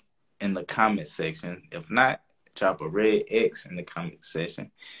ring in the comment section. If not, drop a red X in the comment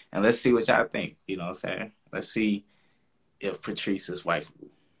section. And let's see what y'all think. You know what I'm saying? Let's see if Patrice is wifeable.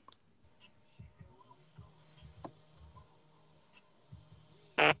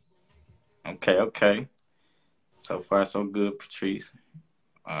 Okay, okay. So far, so good, Patrice.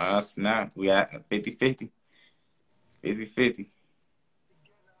 Snap. We got 50-50. 50-50.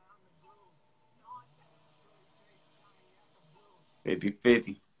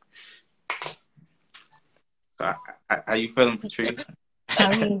 50-50. So, how you feeling, Patrice?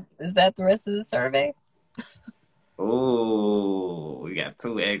 I mean, is that the rest of the survey? Oh, we got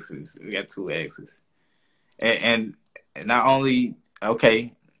two X's. We got two X's. And not only,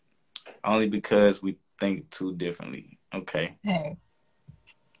 okay, only because we think too differently. Okay. Hey,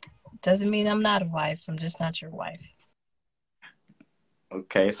 doesn't mean I'm not a wife. I'm just not your wife.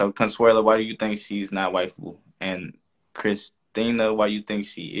 Okay. So Consuela, why do you think she's not wifeable? And Christina, why you think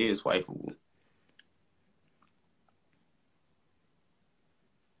she is wifeable?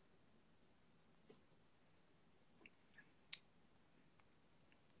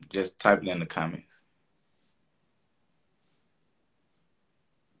 Just type it in the comments.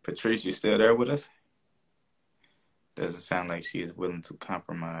 Patrice, you still there with us? Doesn't sound like she is willing to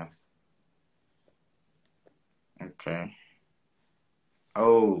compromise. Okay.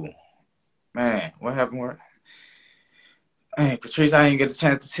 Oh man, what happened? Where? Hey, Patrice, I didn't get a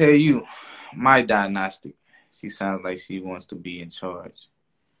chance to tell you my diagnostic. She sounds like she wants to be in charge.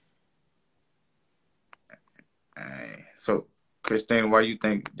 So, Christine, why you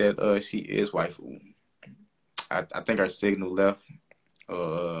think that she is waifu? I think her signal left.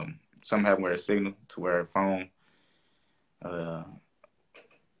 Something happened with her signal to where her phone. Uh,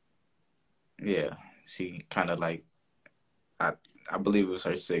 yeah, she kind of like I I believe it was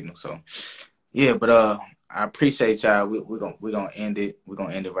her signal. So yeah, but I appreciate y'all. We're gonna end it. We're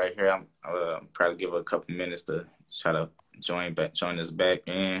gonna end it right here. I'm probably give her a couple minutes to try to join us back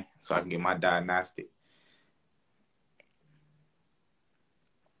in so I can get my diagnostic.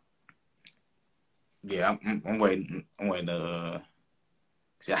 Yeah, I'm waiting. I'm waiting to.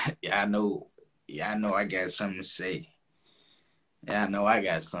 Yeah, I know. Yeah, I know. I got something to say. Yeah, I know. I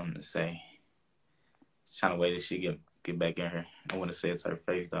got something to say. Just trying to wait till she get back in here. I want to say it to her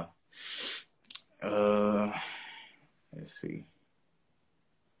face though. Uh, let's see.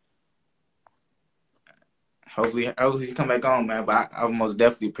 Hopefully you come back on, man. But I most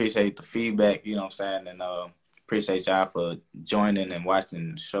definitely appreciate the feedback. You know what I'm saying, and appreciate y'all for joining and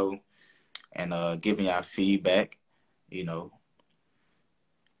watching the show and giving y'all feedback. You know,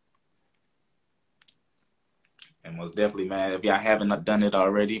 and most definitely, man. If y'all haven't done it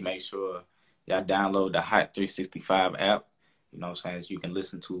already, make sure y'all download the Hot 365 app. You know what I'm saying, so you can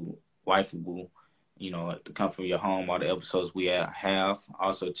listen to Wifeable. You know, to come from your home, all the episodes we have.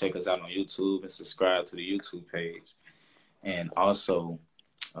 Also, check us out on YouTube and subscribe to the YouTube page. And also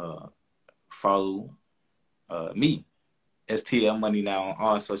uh, follow me, STL Money Now, on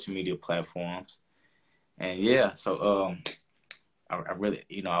all social media platforms. And yeah, so I really,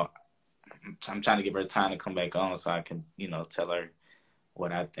 I'm trying to give her time to come back on so I can, tell her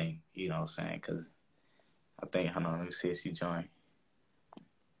what I think, you know what I'm saying? Because I think, hold on, let me see if she joined.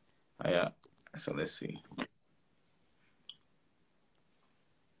 Oh, yeah, so let's see.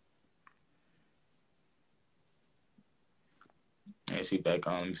 Yeah, she back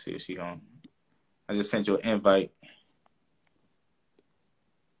on. Let me see if she gonna. I just sent you an invite.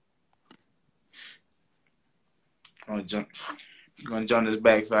 You gonna join us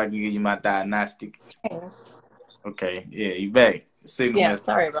back so I can give you my diagnostic. Okay. Okay, yeah, you back. Signal Yeah, mess.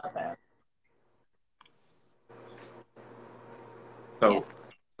 sorry about that. Yeah. So,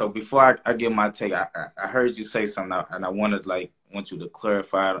 so before I give my take, I heard you say something, and I want you to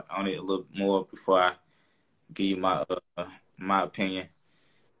clarify on it a little more before I give you my opinion.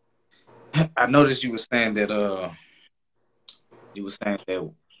 I noticed you were saying that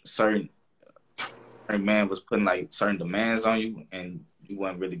certain certain man was putting like certain demands on you, and you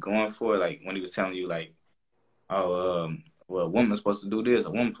weren't really going for it. Like when he was telling you like, oh, well, a woman's supposed to do this,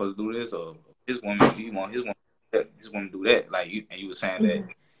 a woman's supposed to do this, or his woman, you want his woman to do that. Like you were saying that Hmm.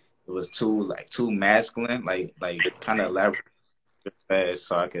 it was too masculine. Like kind of elaborate fast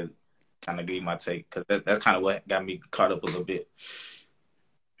so I could kind of give you my take because that's kind of what got me caught up a little bit.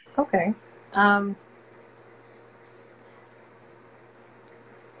 Okay. Um,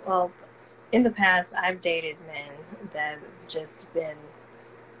 well, in the past, I've dated men that have just been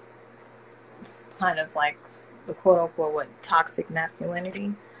kind of like the quote unquote what toxic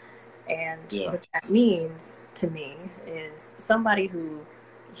masculinity. And Yeah. what that means to me is somebody who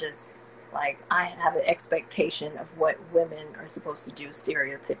just like I have an expectation of what women are supposed to do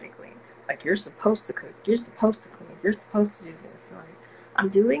stereotypically. Like you're supposed to cook, you're supposed to clean, you're supposed to do this. Like I'm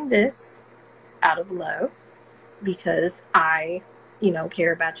doing this out of love because I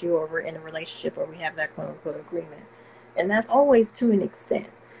care about you or we're in a relationship or we have that quote unquote agreement. And that's always to an extent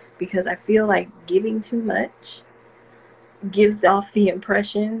because I feel like giving too much gives off the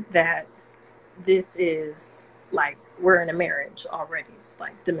impression that this is like we're in a marriage already,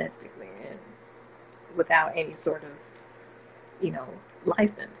 like domestically and without any sort of, you know,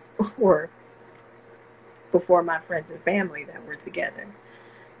 license or before my friends and family that we're together.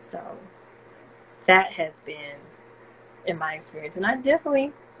 So that has been in my experience. And I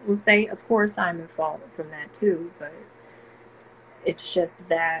definitely will say, of course, I'm in fault from that too, but it's just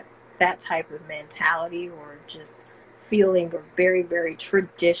that type of mentality or just feeling or very, very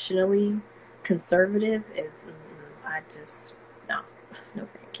traditionally conservative is, I just, no, no,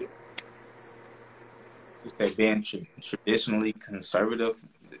 thank you. You said being traditionally conservative,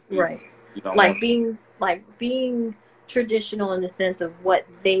 you, Right. you don't want. Like being traditional in the sense of what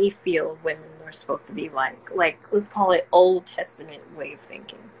they feel women are supposed to be like. Like let's call it Old Testament way of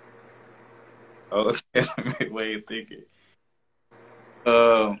thinking. Oh, that's a way of thinking.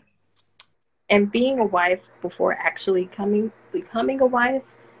 Um, And being a wife before actually becoming a wife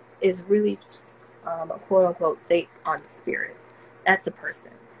is really just a quote unquote state on spirit. That's a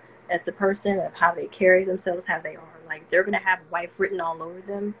person. That's a person of how they carry themselves, how they are. Like they're gonna have wife written all over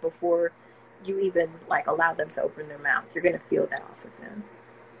them before you even like allow them to open their mouth. You're gonna feel that off of them.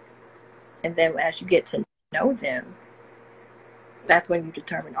 And then as you get to know them, that's when you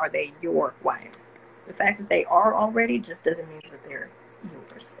determine are they your wife. The fact that they are already just doesn't mean that they're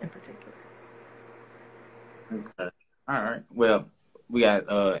yours in particular. okay. All right. Well, we got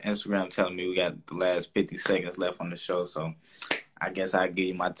Instagram telling me we got the last 50 seconds left on the show, so I guess I'll give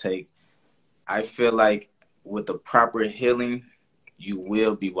you my take. I feel like with the proper healing, you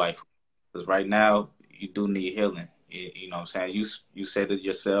will be wife. Because right now, you do need healing. You know what I'm saying? You said it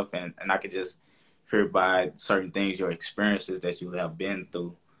yourself, and I could just hear by certain things, your experiences that you have been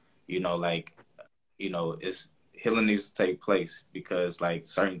through. Like, it's healing needs to take place because, like,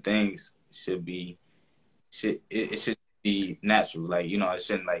 certain things it should be natural. Like, it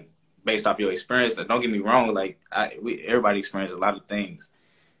shouldn't, like, based off your experience. Don't get me wrong. Like, everybody experiences a lot of things,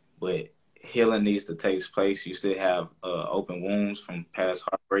 but healing needs to take place. You still have open wounds from past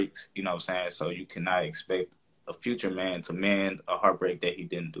heartbreaks. You know what I'm saying? So you cannot expect a future man to mend a heartbreak that he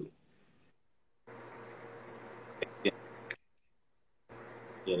didn't do. Yeah,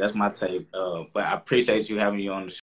 yeah, that's my take. But I appreciate you having you on the show.